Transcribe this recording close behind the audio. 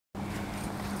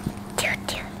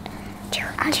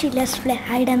Ashi, let's play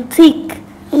hide and seek.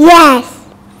 Yes.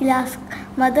 He'll ask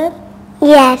mother.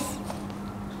 Yes.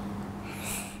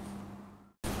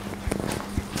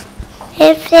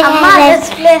 Amma, let's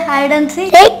play hide and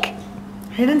seek.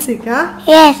 Hide and seek, huh?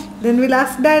 Yes. Then we'll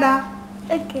ask Dada.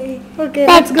 Okay. Okay,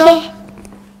 let's go.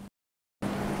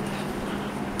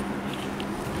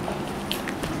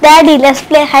 Daddy, let's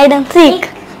play hide and seek.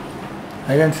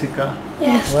 Hide and seek, huh?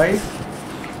 Yes. Why?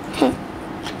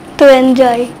 To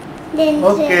enjoy.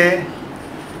 Okay.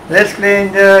 Let's play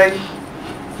enjoy.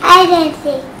 Hide and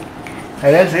seek.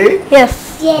 Hide and seek? Yes.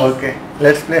 Yes. Okay.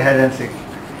 Let's play hide and seek.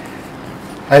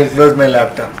 I'll close my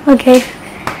laptop. Okay.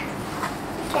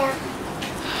 Yeah.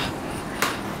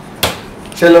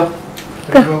 Chalo.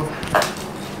 Let's go.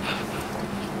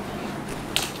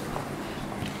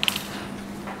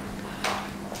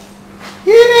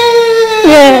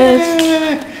 Yes.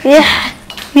 Yeah.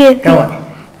 Yes. Come on.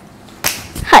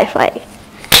 High five.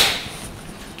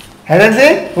 Hide and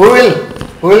seek? Who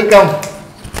will come?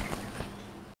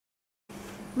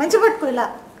 మంచి పట్టుకో ఇలా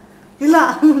ఇలా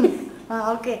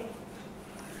okay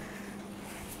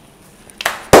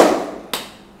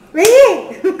వెయ్యి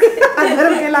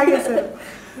అందరం ఎలాగేసారు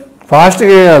fast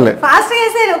గా వేయాలి. Fast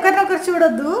వేసారు ఒకరినొకరు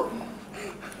చూడొద్దు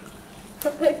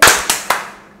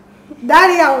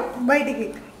దాడి బయటికి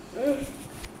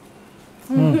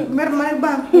మరి మనకి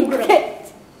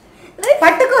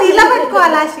పట్టుకో ఇలా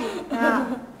పట్టుకోవాలి ఆశి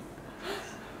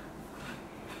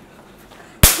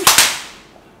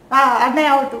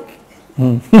అన్నయ్య అవుట్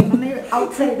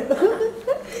అవుట్ సైడ్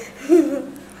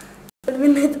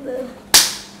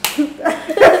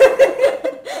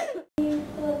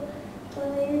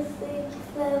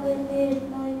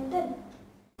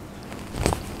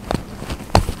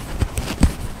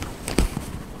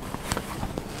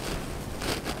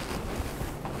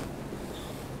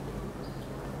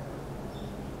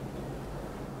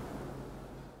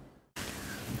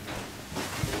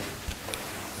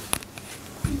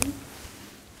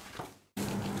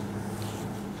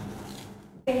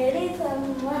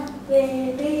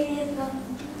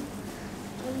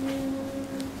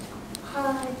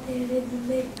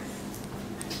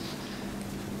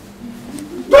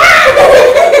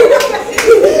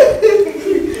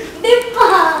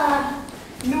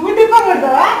నువ్వు డిప్ప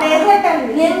కొడతావా నేను పెట్టాలి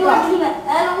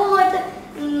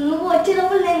నువ్వు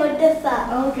వచ్చినప్పుడు నేను కొట్టేస్తా.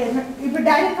 ఓకే ఇప్పుడు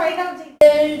daddy find out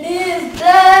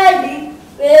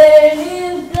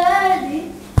Daddy.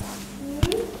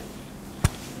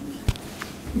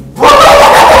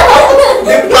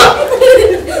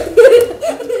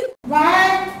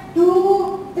 One, two,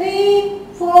 three,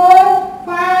 four,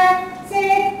 five,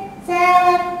 six,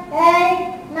 seven, eight,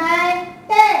 nine,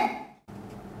 10.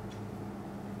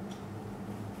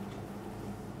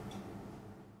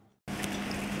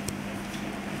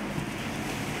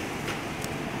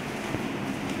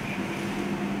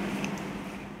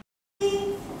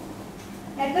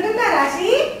 ఎక్కడున్నా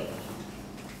రాశి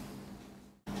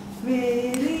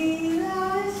వేరీ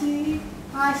రాశి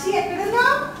ఆశి ఎక్కడున్నా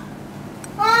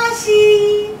ఆశి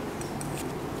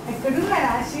ఎక్కడున్నా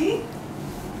రాశి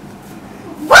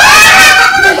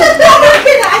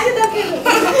రాశి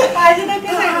దొక్కేసాడు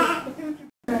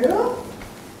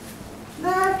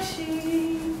దక్షి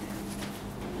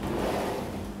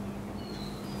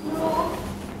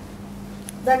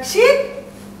దక్షిత్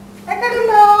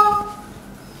ఎక్కడున్నావు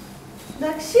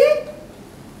దక్షిత్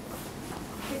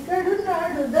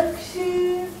ఎక్కడున్నాడు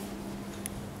దక్షిత్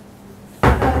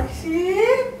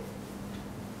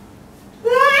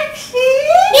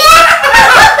దక్షిత్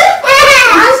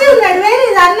ఆశ ఉన్నాడు వేరే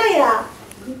అన్నయ్య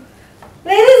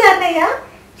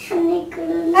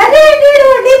అదే నీడు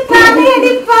డిప్ప అన్నయ్య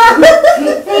డిప్ప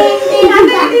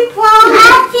అన్నయ్య డిప్ప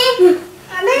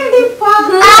అన్నయ్య డిప్ప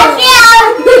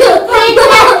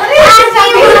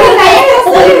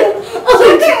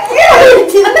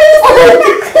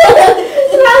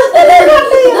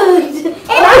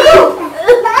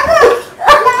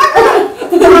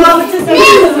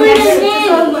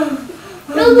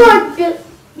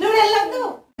నువ్వు వెళ్ళొద్దు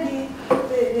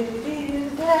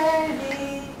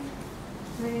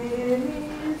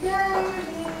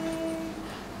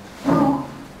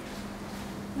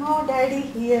నో డాడీ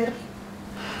హియర్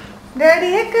డాడీ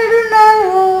ఎక్కడున్నారు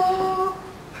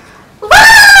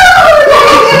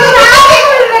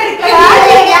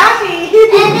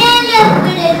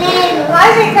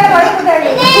ఇక్కడ పడుకున్నాడు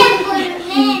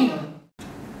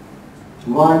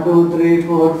 1, 2, 3,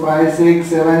 4, 5, 6,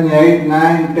 7, 8,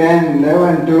 9, 10,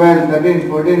 11, 12, 13,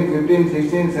 14, 15,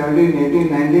 16, 17, 18,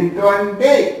 19,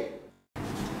 20.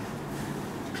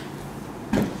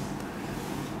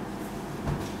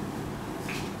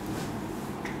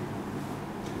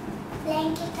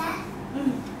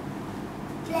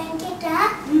 Blanket.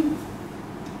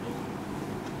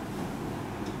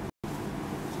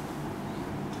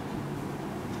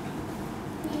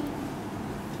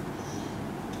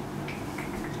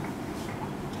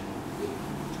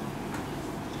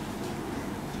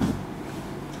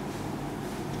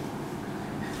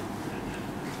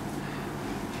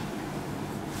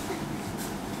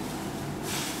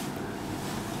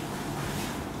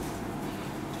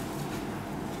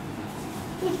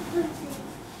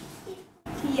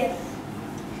 Yes.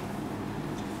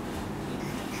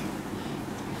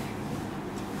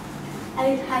 I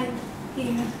will hide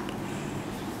here.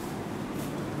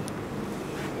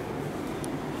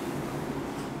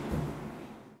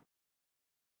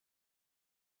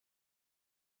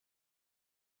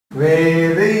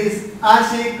 Where is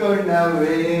Ashikonda?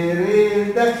 Where is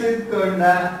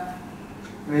Dakshikonda?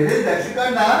 Where is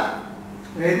Dakshikonda?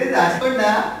 Where is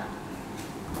Ashikonda?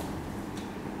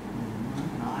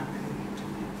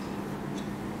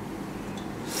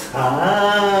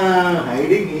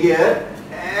 Hiding here.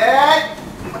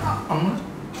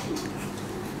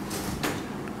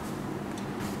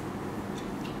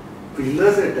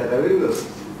 Pillows at Ravigo.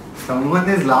 Someone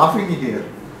is laughing here.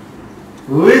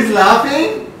 Who is laughing?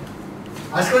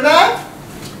 Ashkonda?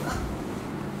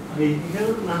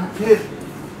 Not there.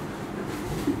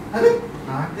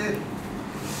 Not there.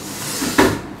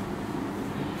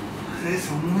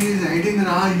 Someone is hiding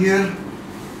around here.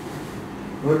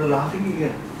 Who are laughing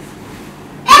here?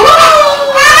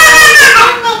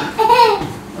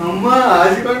 Amma,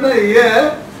 Ashkonda here.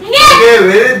 Okay,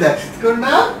 where is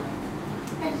Dakshitkonda?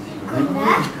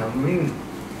 Coming.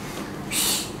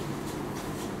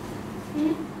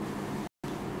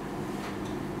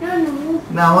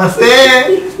 Namaste.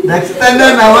 Dakshitkonda,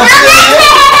 namaste.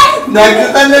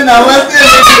 Dakshitkonda, namaste.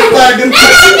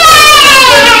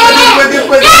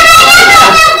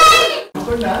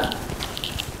 Ashkonda.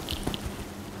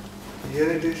 Here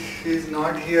it is. She is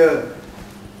not here.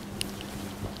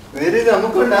 Where is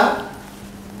Amukonda?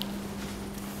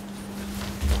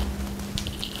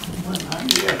 Amma not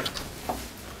here.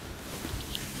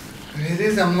 Where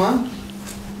is Amma?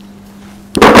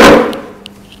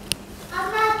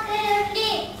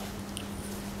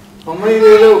 అమ్మ ఇది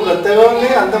ఏదో కొత్తగా ఉంది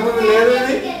అంతకుముందు లేదు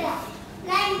ఇది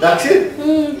దక్షిత్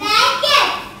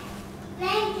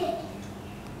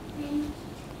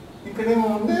ఇక్కడేమో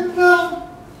ఉంది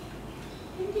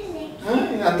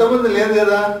అంతకుముందు లేదు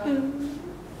కదా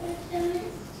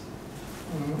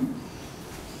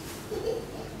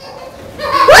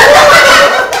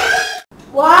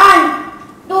 1,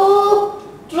 2,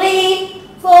 3,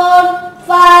 4,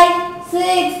 5,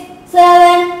 6,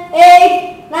 7, 8,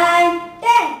 9,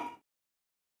 10.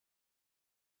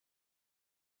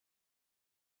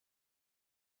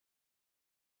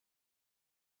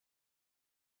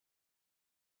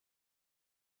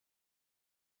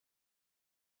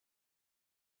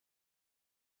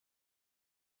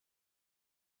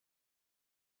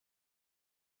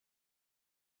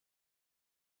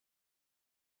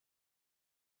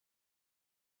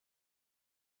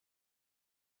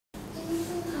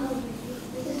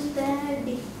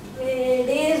 Daddy, where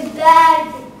is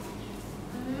Daddy?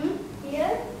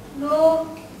 Here? No.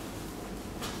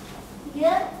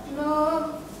 Here? No.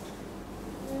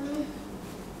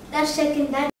 Let's check in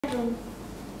that room.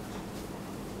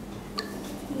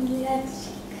 Let's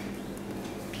check.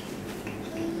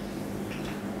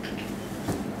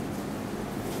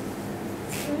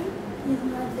 He's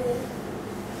not there.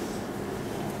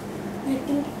 I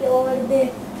think he's over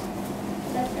there.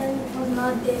 That time it was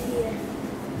not there here.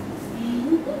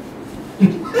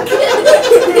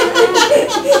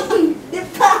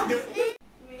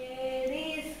 Where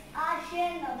is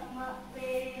Ashanamma?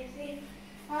 Where is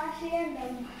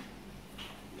Ashanamma?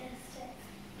 Let's check.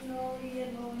 No, here,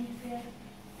 no, here.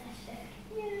 Let's check.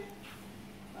 Here.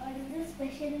 What is this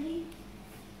specially?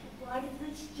 What is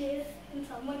this chair in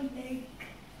someone's neck?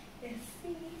 Let's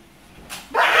see.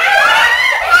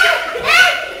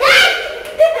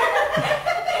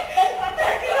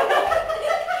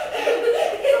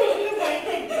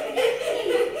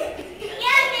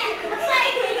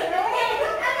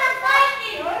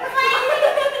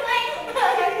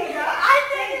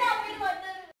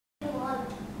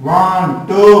 One,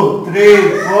 two, three,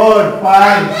 4,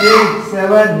 5, 6,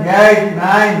 7, 8,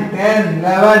 9, 10,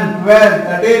 11, 12,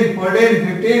 13, 14,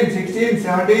 15, 16,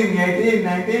 17, 18,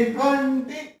 19,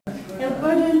 20.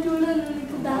 ఎప్పుడు నేను చూడను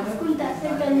నీకు దాచుకుంటా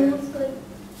అసలు మూసుకొని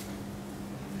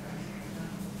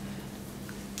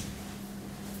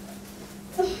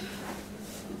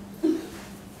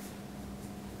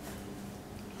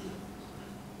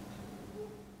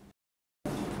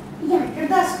ఎక్కడ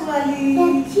దాచుకోవాలి?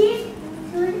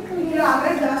 ఇక్కడ నేను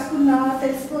ఆల్రెడీ దాచుకున్నా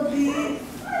తెలిసిపోద్ది.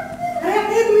 అరే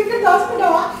నువ్వు ఇక్కడ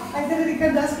దాచుకుంటావా? అయితే నేను ఇక్కడ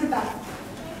దాచుకుంటా.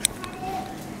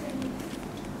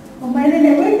 అమ్మాయి నేను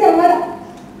ఎవరికి తెలవరా?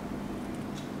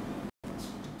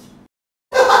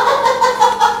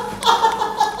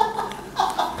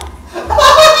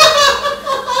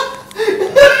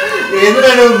 ఏంద్రా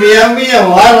నువ్వు మియా మియా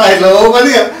వారా ఇట్లా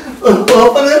ఓపెన్గా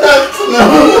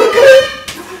దాచుకున్నావు.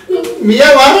 మియా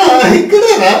వారా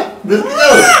ఇక్కడేనా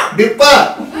దొరుకుతావు డిప్పా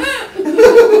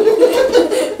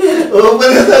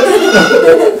ఓపెన్గా దాచుకున్నావు.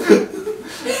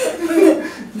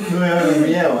 నువ్వేమన్నా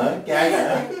మియావా క్యాగా?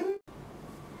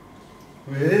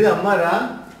 వెరీది అమ్మారా?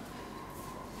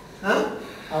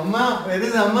 అమ్మా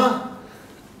వెరీది అమ్మా?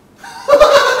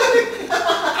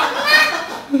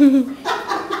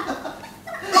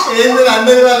 ఏంటి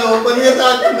అందరు వాళ్ళు ఓపెన్గా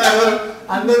తాకుతున్నారు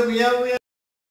అందరు మియా మియా